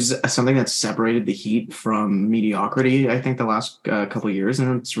there's something that's separated the Heat from mediocrity, I think, the last couple of years,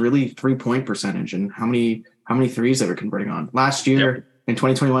 and it's really 3-point percentage and how many threes that are converting on. Last year in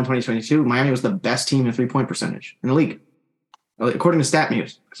 2021, 2022, Miami was the best team in 3-point percentage in the league, according to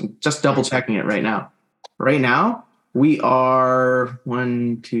StatMuse. I'm just double checking it right now. Right now, we are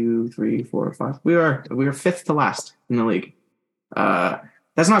 1, 2, 3, 4, 5. We are fifth to last in the league.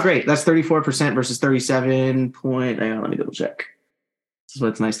 That's not great. That's 34% versus 37 point. Hang on, let me double check. This is why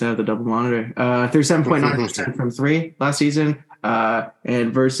it's nice to have the double monitor. 37.9% from three last season.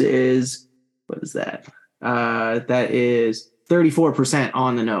 And versus, what is that? That is 34%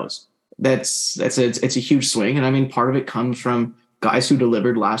 on the nose. It's a huge swing. And I mean, part of it comes from guys who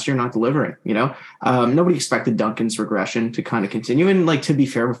delivered last year not delivering, nobody expected Duncan's regression to kind of continue. And like, to be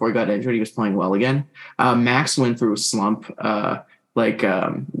fair, before he got injured, he was playing well again. Max went through a slump,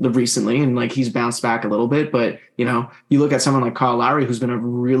 recently, and like he's bounced back a little bit, but you look at someone like Kyle Lowry, who's been a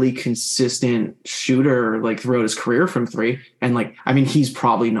really consistent shooter like throughout his career from three, and like I mean he's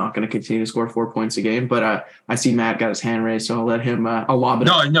probably not going to continue to score 4 points a game, but I see Matt got his hand raised, so I'll let him I'll lob it.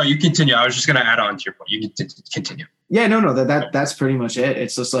 No, you continue. I was just going to add on to your point. You can continue. Yeah, no, that's pretty much it.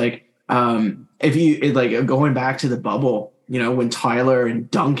 It's just like if you like going back to the bubble, when Tyler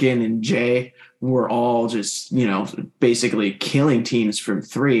and Duncan and Jay were all just, basically killing teams from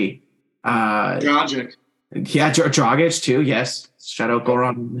three. Dragic. Yeah, Dragic too. Yes. Shout out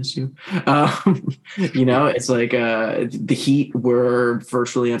Goran, we miss you. It's like the Heat were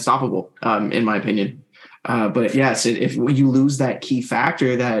virtually unstoppable, in my opinion. But yes, if you lose that key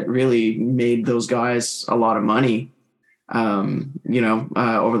factor that really made those guys a lot of money,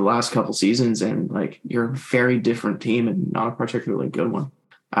 over the last couple seasons, and like you're a very different team and not a particularly good one.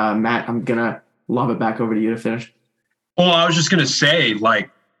 Matt, I'm gonna lob it back over to you to finish. Well, I was just gonna say,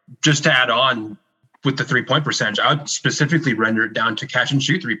 just to add on with the 3-point percentage, I would specifically render it down to catch and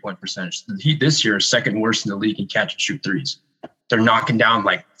shoot 3-point percentage. The Heat this year is second worst in the league in catch and shoot threes. They're knocking down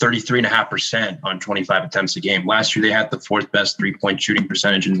like 33.5% on 25 attempts a game. Last year, they had the fourth best 3-point shooting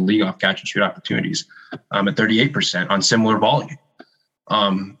percentage in the league off catch and shoot opportunities at 38% on similar volume.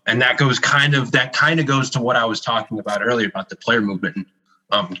 And that kind of goes to what I was talking about earlier about the player movement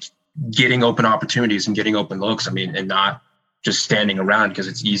and getting open opportunities and getting open looks. I mean, and not just standing around, because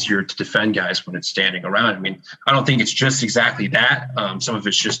it's easier to defend guys when it's standing around. I mean, I don't think it's just exactly that. Some of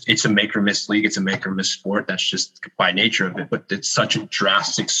it's just, it's a make or miss league. It's a make or miss sport. That's just by nature of it, but it's such a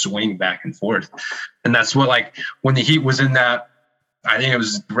drastic swing back and forth. And that's what, like, when the Heat was in that, I think it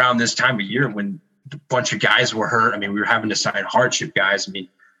was around this time of year when a bunch of guys were hurt. I mean, we were having to sign hardship guys. I mean,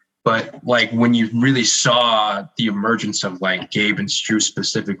 but like when you really saw the emergence of like Gabe and Stu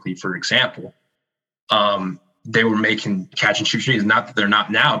specifically, for example, they were making catch and shoot trees. Not that they're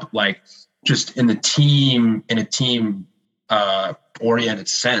not now, but like just in a team oriented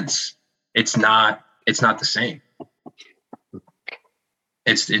sense, it's not the same.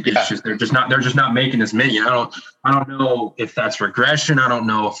 It's just they're just not making as many. I don't know if that's regression. I don't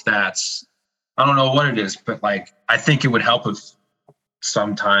know what it is, but like I think it would help if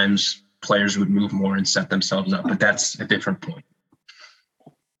sometimes players would move more and set themselves up, but that's a different point.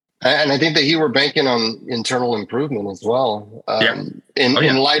 And I think that were banking on internal improvement as well.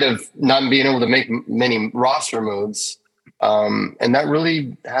 In light of not being able to make many roster moves. And that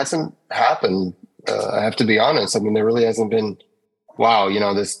really hasn't happened. I have to be honest. I mean, there really hasn't been, wow,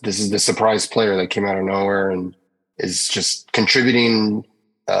 this is the surprise player that came out of nowhere and is just contributing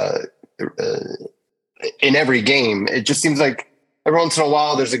in every game. It just seems like every once in a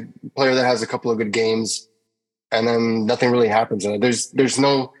while there's a player that has a couple of good games and then nothing really happens. There's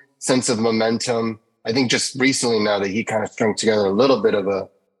no sense of momentum. I think just recently now that he kind of strung together a little bit of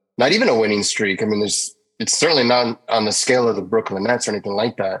not even a winning streak. I mean, it's certainly not on the scale of the Brooklyn Nets or anything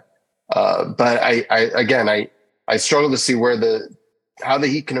like that. But I struggle to see how the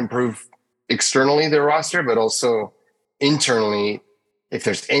Heat can improve externally their roster, but also internally, if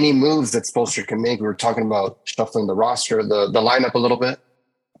there's any moves that Spoelstra can make. We were talking about shuffling the roster, the lineup a little bit.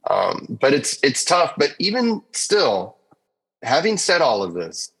 But it's tough. But even still, having said all of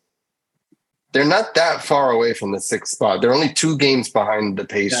this, they're not that far away from the 6th spot. They're only 2 games behind the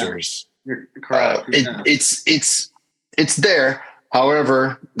Pacers. Yeah, you're correct. It's there.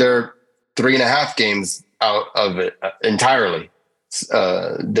 However, they're 3.5 games out of it entirely.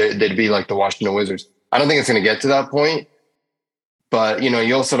 They'd be like the Washington Wizards. I don't think it's going to get to that point. But,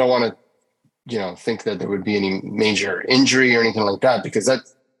 you also don't want to, think that there would be any major injury or anything like that, because that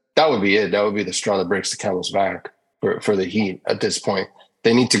would be it. That would be the straw that breaks the camel's back for the Heat at this point.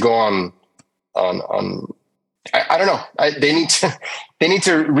 They need to go on I don't know. They need to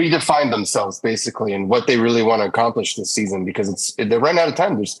redefine themselves basically and what they really want to accomplish this season, because they're running out of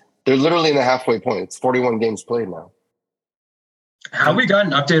time. They're literally in the halfway point. It's 41 games played now. Have we got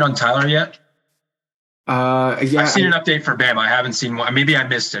an update on Tyler yet? Yeah, I've seen an update for Bam. I haven't seen one. Maybe I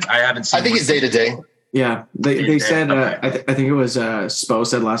missed it. I haven't seen. I think it's day to day. Yeah, they said. Okay. I think it was Spo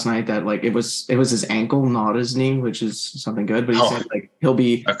said last night that like it was his ankle, not his knee, which is something good. But he said like he'll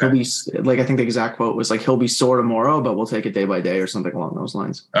be like, I think the exact quote was like, he'll be sore tomorrow, but we'll take it day by day or something along those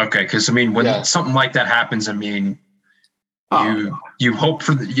lines. Okay, because I mean, when something like that happens, I mean, you hope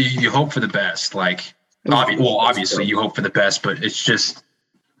for you hope for the best. Like, obviously you hope for the best, but it's just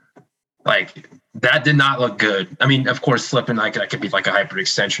like that did not look good. I mean, of course, slipping like that could be like a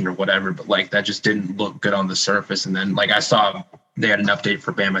hyperextension or whatever, but like that just didn't look good on the surface. And then like I saw they had an update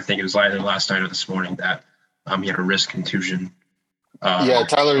for Bam. I think it was either last night or this morning that he had a wrist contusion.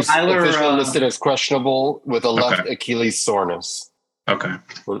 Tyler's officially listed as questionable with a left Achilles soreness. Okay.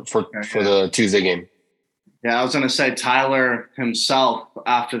 For the Tuesday game. Yeah, I was going to say Tyler himself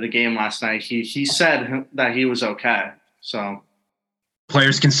after the game last night, he said that he was okay. So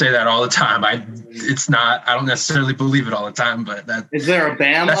players can say that all the time. I don't necessarily believe it all the time, but is there a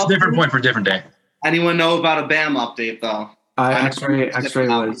Bam? That's a different point for a different day. Anyone know about a Bam update though? X-ray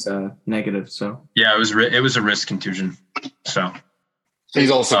was negative. So yeah, it was a wrist contusion. So he's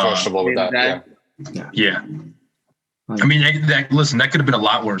also questionable with that. Yeah. I mean, that could have been a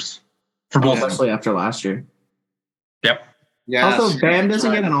lot worse for both, especially after last year. Yep. Yeah. Also, Bam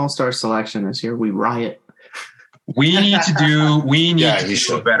doesn't get an all-star selection this year. We riot. We need to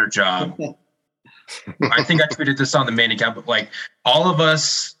do a better job. I think I tweeted this on the main account, but like all of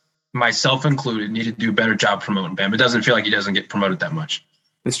us, myself included, need to do a better job promoting Bam. It doesn't feel like he doesn't get promoted that much.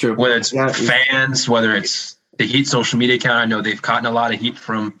 It's true. Whether it's fans, whether it's the Heat social media account, I know they've gotten a lot of heat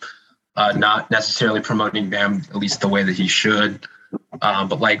from not necessarily promoting Bam at least the way that he should.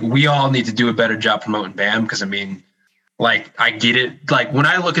 But like we all need to do a better job promoting Bam, because I mean, like I get it. Like when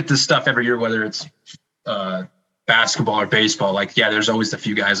I look at this stuff every year, whether it's basketball or baseball, like there's always a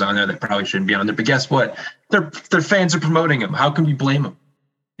few guys on there that probably shouldn't be on there. But guess what? Their fans are promoting them. How can you blame them?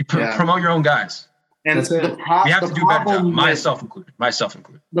 You promote your own guys. And we have to do a better job. Myself included.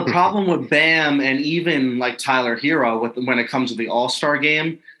 The problem with Bam and even like Tyler Hero when it comes to the All-Star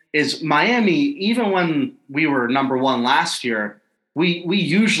game is Miami. Even when we were number one last year, we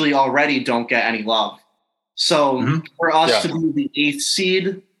usually already don't get any love. So for us to be the 8th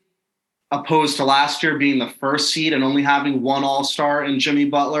seed, opposed to last year being the 1st seed and only having one All-Star in Jimmy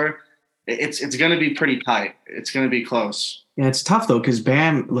Butler, it's going to be pretty tight. It's going to be close. Yeah, it's tough though, because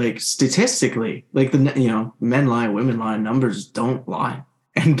Bam, like statistically, like men lie, women lie, numbers don't lie,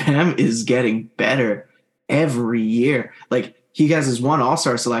 and Bam is getting better every year. Like he has his one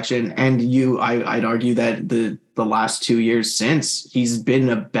All-Star selection, and I'd argue that the last 2 years since, he's been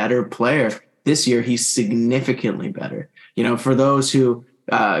a better player. This year, he's significantly better. For those who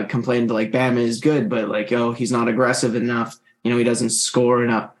complained like Bam is good, but like, he's not aggressive enough. He doesn't score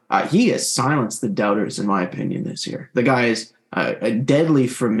enough. He has silenced the doubters, in my opinion, this year. The guy is deadly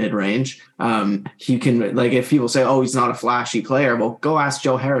from mid-range. He can, like, if people say, he's not a flashy player, well, go ask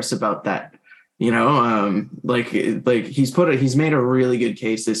Joe Harris about that. Like he's made a really good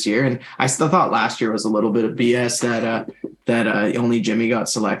case this year. And I still thought last year was a little bit of BS that only Jimmy got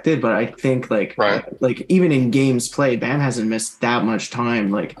selected. But I think like even in games played, Bam hasn't missed that much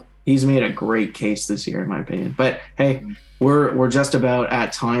time. Like he's made a great case this year, in my opinion. But hey, we're just about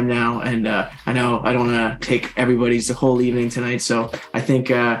at time now, and I know I don't want to take everybody's whole evening tonight, so I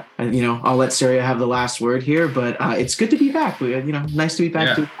think I'll let Surya have the last word here. But it's good to be back. Nice to be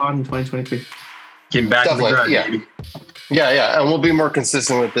back to the pod in 2023. Getting back to the grind, baby. Yeah, and we'll be more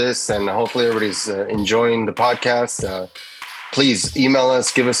consistent with this, and hopefully everybody's enjoying the podcast. Please email us,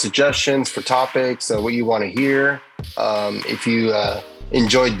 give us suggestions for topics, what you want to hear. If you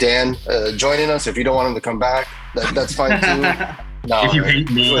enjoyed Dan joining us, if you don't want him to come back, that's fine too. No, if you hate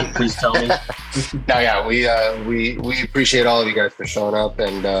me, please tell me. We appreciate all of you guys for showing up.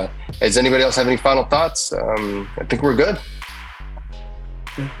 And does anybody else have any final thoughts? I think we're good.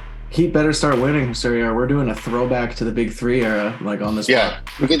 Heat better start winning, Surya. We're doing a throwback to the Big Three era, like on this. Yeah,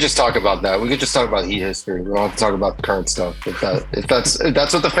 we could just talk about that. We could just talk about Heat history. We don't have to talk about the current stuff. If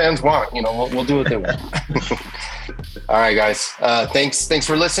that's what the fans want, we'll do what they want. All right, guys. Thanks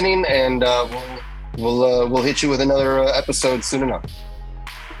for listening, and we'll hit you with another episode soon enough.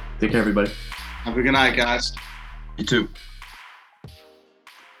 Take care, everybody. Have a good night, guys. You too.